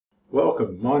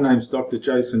Welcome, my name's Dr.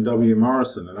 Jason W.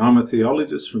 Morrison and I'm a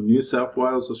theologist from New South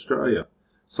Wales, Australia.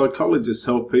 Psychologists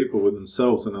help people with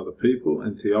themselves and other people,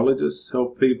 and theologists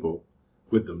help people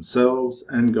with themselves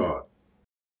and God.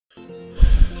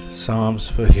 Psalms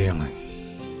for healing.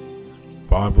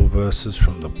 Bible verses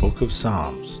from the book of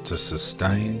Psalms to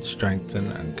sustain,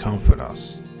 strengthen and comfort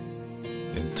us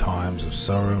in times of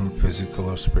sorrow and physical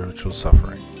or spiritual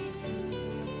suffering.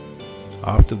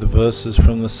 After the verses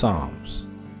from the Psalms,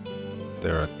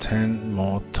 there are 10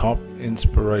 more top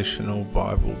inspirational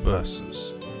Bible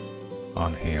verses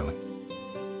on healing.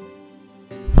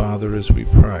 Father, as we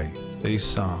pray these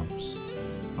Psalms,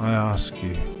 I ask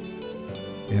you,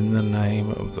 in the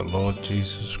name of the Lord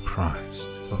Jesus Christ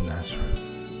of Nazareth,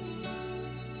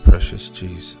 precious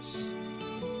Jesus,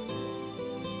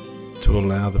 to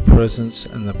allow the presence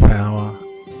and the power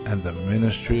and the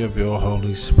ministry of your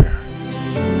Holy Spirit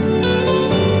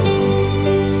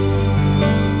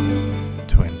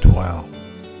to indwell,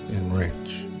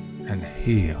 enrich, and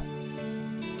heal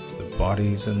the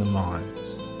bodies and the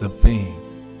minds, the being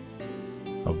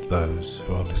of those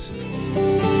who are listening.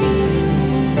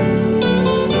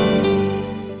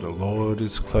 The Lord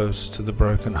is close to the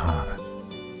brokenhearted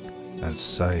and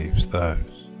saves those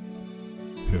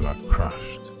who are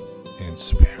crushed in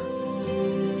spirit.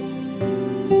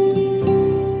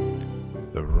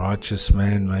 The righteous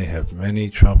man may have many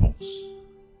troubles,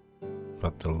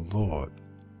 but the Lord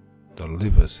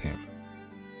delivers him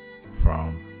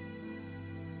from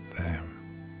them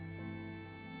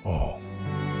all.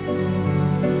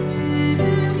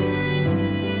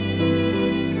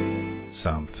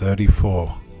 Psalm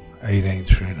 34, 18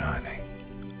 through 19.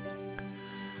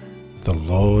 The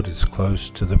Lord is close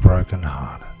to the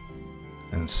brokenhearted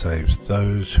and saves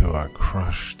those who are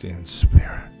crushed in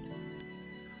spirit.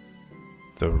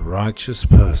 The righteous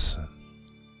person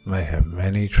may have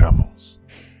many troubles,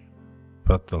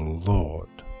 but the Lord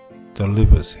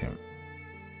delivers him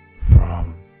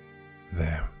from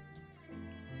them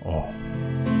all.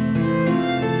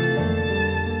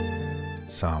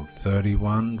 Psalm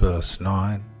 31 verse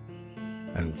 9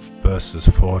 and verses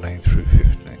 14 through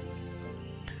 15.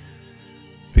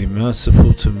 Be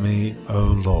merciful to me, O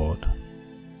Lord,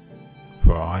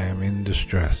 for I am in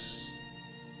distress.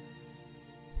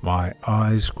 My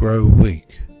eyes grow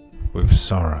weak with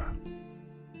sorrow,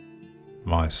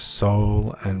 my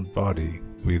soul and body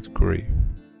with grief.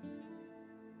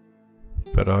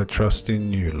 But I trust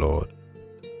in you, Lord.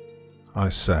 I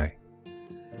say,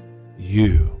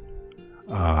 you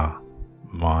are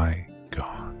my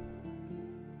God.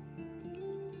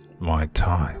 My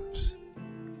times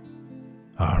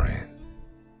are in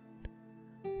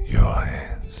your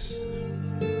hands.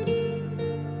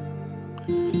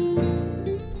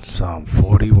 Psalm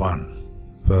 41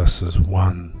 verses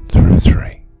 1 through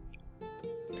 3.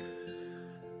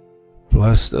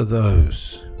 Blessed are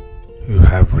those who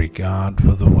have regard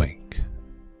for the weak.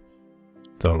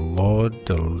 The Lord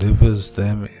delivers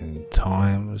them in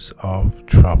times of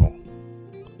trouble.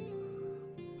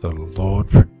 The Lord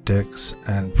protects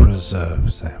and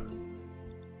preserves them.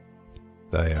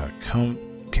 They are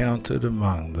counted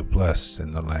among the blessed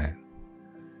in the land.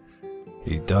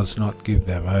 He does not give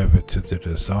them over to the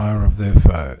desire of their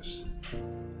foes.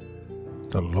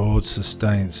 The Lord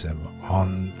sustains them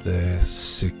on their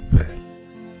sickbed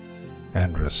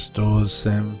and restores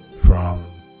them from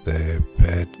their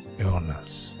bed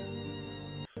illness.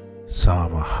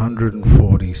 Psalm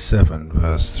 147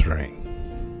 verse 3.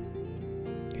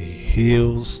 He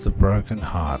heals the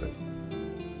brokenhearted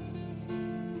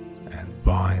and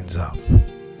binds up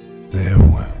their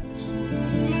wounds.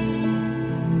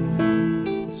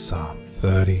 Psalm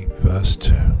 30 verse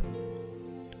 2.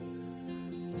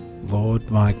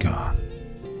 Lord my God,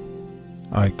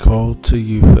 I called to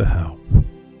you for help,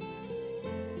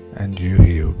 and you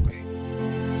healed me.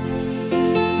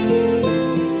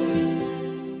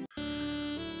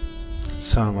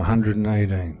 Psalm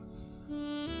 118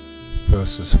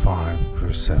 verses 5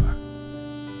 through 7.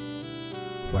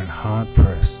 When hard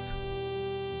pressed,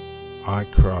 I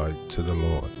cried to the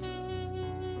Lord.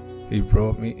 He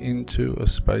brought me into a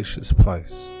spacious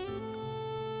place.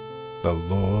 The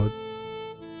Lord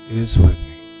is with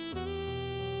me.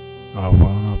 I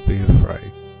will not be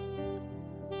afraid.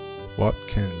 What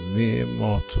can mere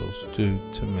mortals do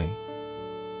to me?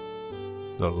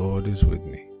 The Lord is with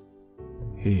me.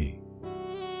 He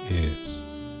is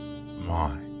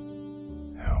my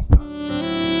helper.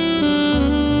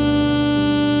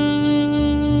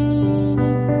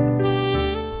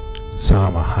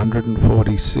 Psalm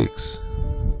 146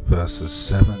 verses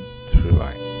 7 through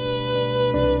 8.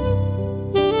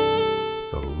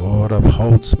 The Lord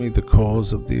upholds me the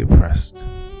cause of the oppressed.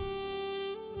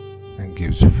 and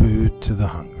gives food to the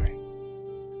hungry.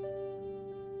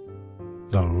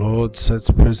 The Lord sets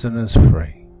prisoners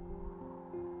free.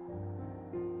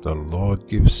 The Lord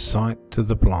gives sight to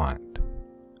the blind.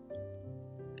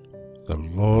 The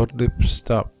Lord lifts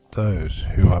up those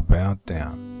who are bowed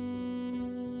down.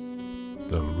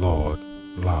 The Lord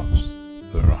loves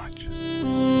the righteous.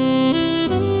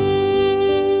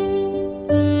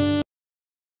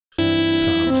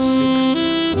 Psalm 6,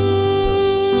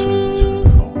 verses 2 through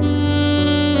 4.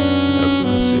 Have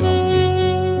mercy on me,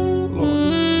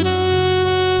 Lord,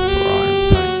 for I am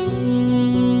faint.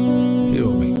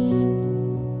 Heal me,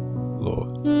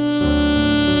 Lord,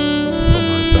 for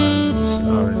my bones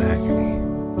are in agony.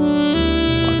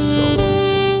 My soul is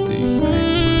in deep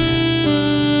anguish.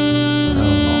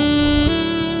 How long, Lord?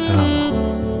 How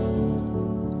long?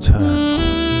 Turn,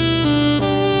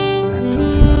 Lord, and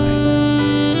deliver me.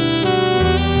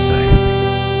 Save me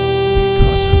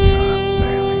because of your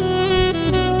unfailing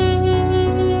love.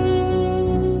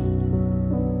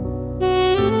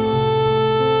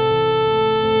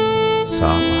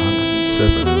 Psalm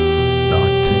 107,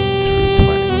 19 through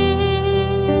 20.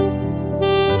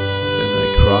 Then they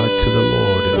cried to the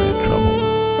Lord in their trouble,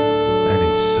 and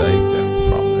he saved them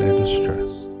from their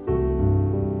distress.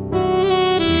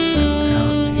 He sent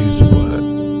out his word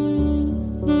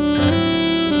and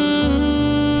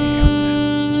healed them.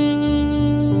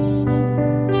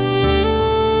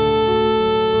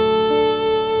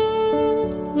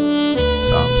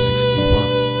 Psalm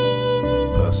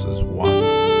 61, verses 1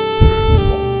 through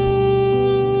 4.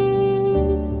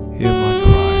 Hear my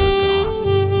cry, O God.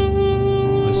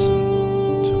 Listen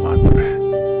to my prayer.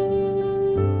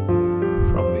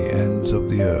 From the ends of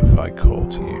the earth I call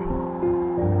to you.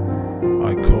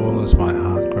 I call as my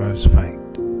heart grows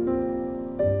faint.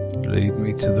 Lead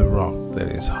me to the rock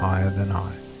that is higher than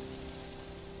I.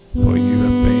 For you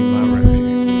have been my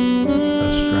refuge, a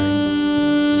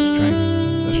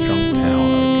strong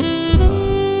tower against the foe.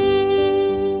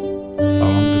 I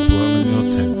long to dwell in your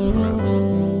tent forever,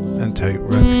 and take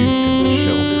refuge in the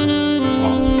shelter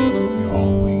of your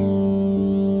wing.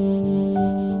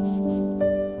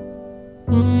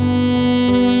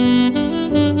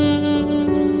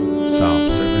 Psalm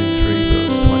 73,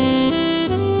 verse 26.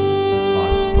 My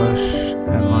flesh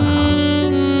and my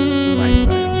heart may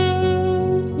fail,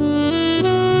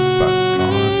 but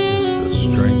God is the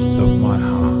strength of my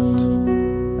heart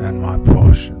and my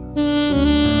portion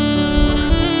forever.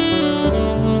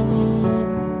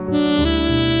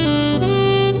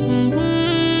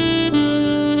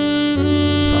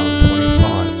 Psalm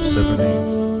 25,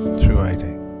 17 through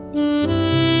 18.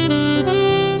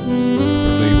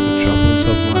 Relieve the troubles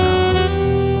of my heart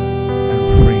and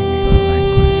free me from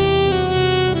anguish.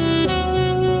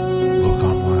 Look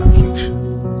on my affliction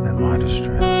and my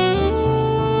distress, and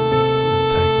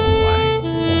take away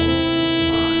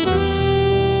all my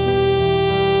sins.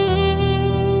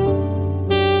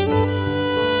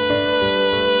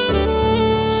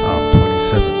 Psalm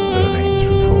 27, 13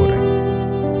 through 14.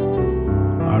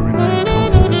 I remain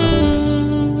confident of this.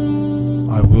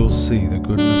 I will see the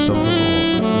goodness of the Lord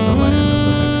in the land of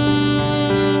the living.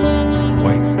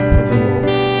 Wait for the Lord.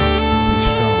 Be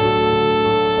strong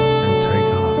and take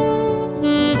heart,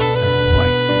 and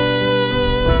wait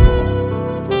for the Lord.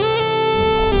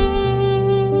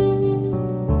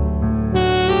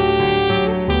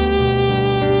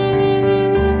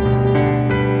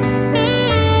 2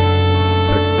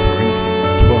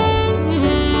 Corinthians 12,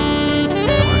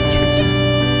 9 through 10.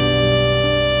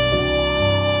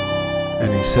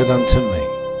 And he said unto me,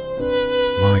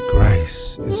 My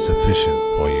grace is sufficient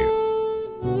for you,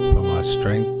 for my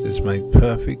strength is made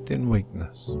perfect in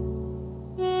weakness.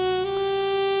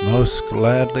 Most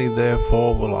gladly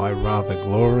therefore will I rather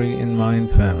glory in my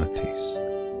infirmities,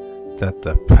 that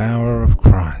the power of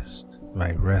Christ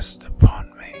may rest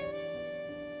upon me.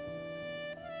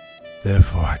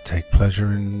 Therefore I take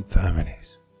pleasure in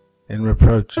infirmities, in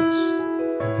reproaches,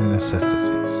 in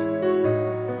necessities,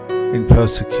 in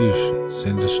persecutions,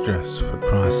 in distress for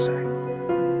Christ's sake.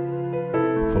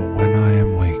 For when I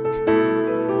am weak,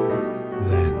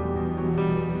 then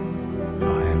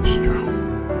I am strong.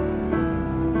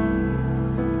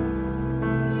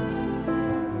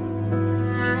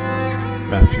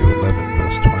 Matthew 11,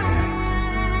 verse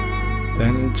 28.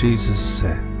 Then Jesus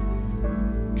said,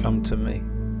 Come to me,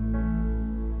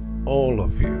 all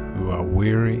of you who are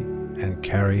weary and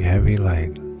carry heavy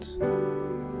ladens,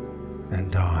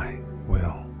 and I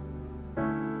will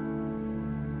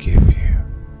give you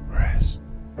rest.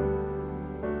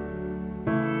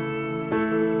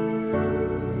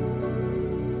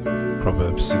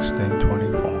 Proverbs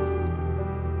 16:24.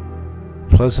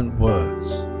 Pleasant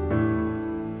words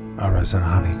are as an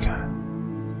honeycomb,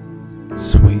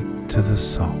 sweet to the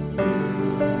soul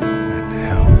and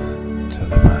health to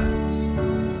the bones.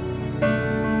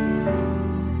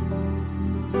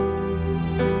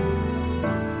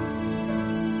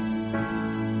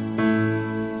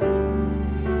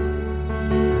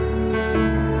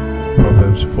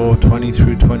 Proverbs 4:20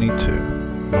 through 22.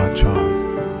 My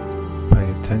child, pay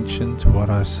attention to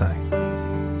what I say.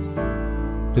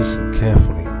 Listen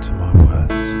carefully to my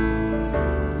words.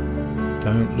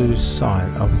 Don't lose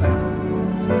sight of them.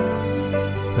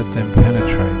 Let them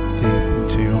penetrate deep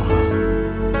into your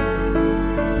heart,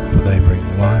 for they bring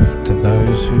life to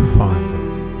those who find them,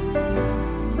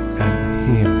 and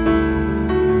healing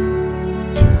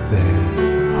to their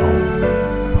whole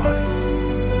body.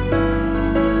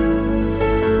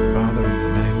 Father, in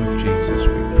the name of Jesus,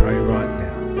 we pray right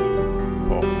now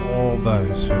for all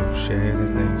those who have shared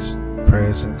in these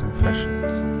prayers and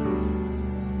confessions.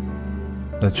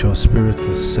 Let your Spirit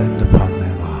descend upon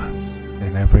their lives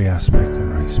in every aspect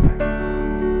and respect.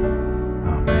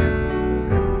 Amen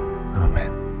and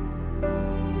amen.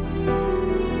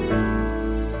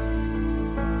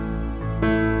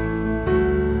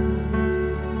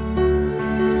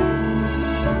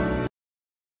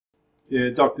 Yeah,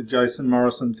 Dr. Jason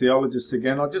Morrison, theologist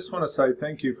again. I just want to say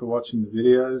thank you for watching the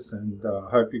videos, and I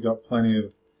hope you got plenty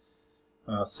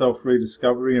of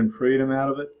self-rediscovery and freedom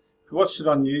out of it. If you watched it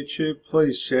on YouTube,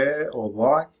 please share or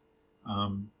like,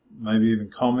 maybe even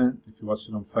comment. If you watched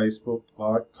it on Facebook,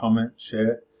 like, comment,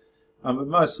 share. But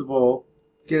most of all,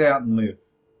 get out and live.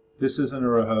 This isn't a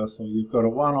rehearsal. You've got a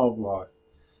one-off life.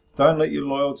 Don't let your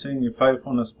loyalty and your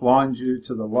faithfulness blind you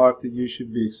to the life that you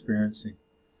should be experiencing.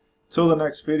 Till the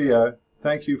next video,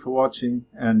 thank you for watching,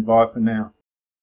 and bye for now.